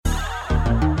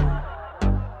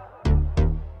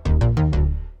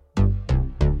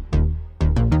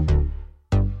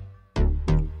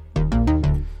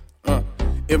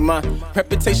If my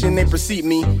reputation ain't precede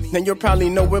me, then you'll probably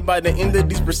know it by the end of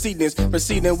these proceedings.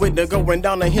 Proceeding with the going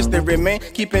down in history, man.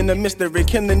 Keeping the mystery,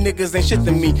 killing niggas ain't shit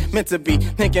to me. Meant to be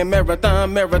thinking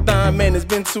marathon, man, it's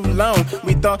been too long.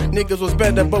 We thought niggas was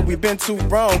better, but we been too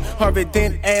wrong. Harvard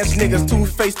dent ass niggas,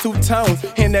 two-faced, two-tone.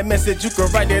 And that message, you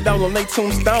can write it down on their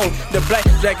tombstone. The black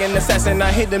dragon assassin, I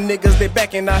hit them niggas, they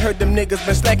backing. I heard them niggas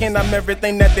been slacking. I'm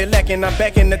everything that they lacking. I'm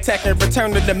back in attacking,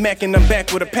 return to the Mac, and I'm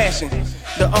back with a passion.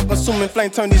 The all-consuming flame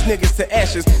turn these niggas to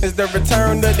ashes. It's the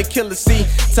return of the killer C.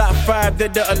 Top 5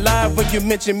 that are alive when you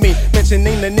mention me.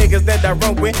 Mentioning the niggas that I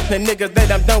run with, the niggas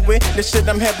that I'm done with, the shit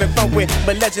I'm having fun with.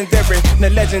 But legendary, the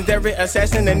legendary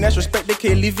assassin, and that's respect to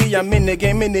KLV. I'm in the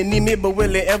game and they need me, but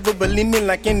will they ever believe me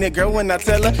like in the girl when I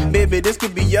tell her, baby, this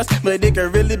could be us, but it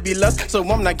could really be lust. So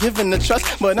I'm not giving the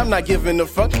trust, but I'm not giving a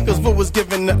fuck, cause what was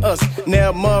given to us?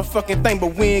 Now motherfucking thing,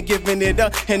 but we ain't giving it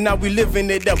up, and now we living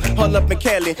it up. All up in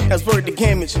Cali, that's word to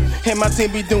damage. And my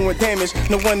team be doing damage,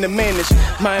 no one to manage.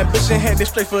 My ambition had it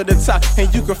straight for the top,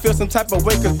 and you can feel some type of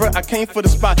way, cause bro, I came for the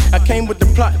spot, I came with the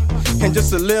plot, and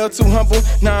just a little too humble.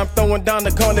 Now I'm throwing down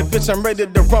the gauntlet, bitch, I'm ready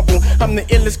to rumble. I'm the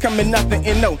illest coming out the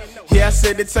NO. Yeah, I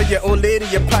said it to your old lady,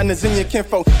 your partners and your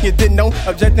kinfolk. You didn't know,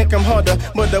 object think I'm harder,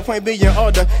 but the point be in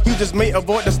order. You just may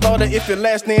avoid the slaughter if your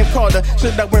last name Carter.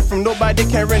 Should I went from nobody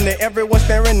caring to everyone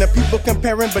staring, the people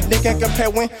comparing, but they can't compare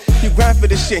when you grind for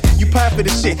this shit, you pie for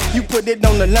this shit, you put it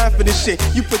on the line for this shit,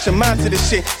 you put your mind to this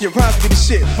shit, your rhymes be the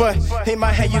shit. But they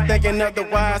might have you thinking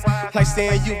otherwise, like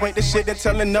saying you ain't the shit and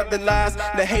telling other lies.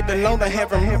 The hate alone, the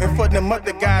heaven rooting for them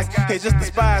other guys. They just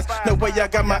despise the way I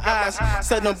got my eyes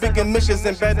set on bigger missions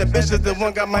and better bitches. The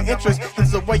one got my interest,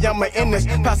 it's the way I'ma end this.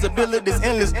 Possibilities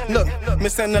endless. Look,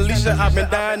 Miss Annalisa, I've been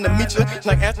dying to meet you.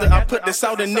 Like after I put this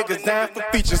out, the niggas dying for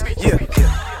features.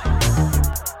 Yeah.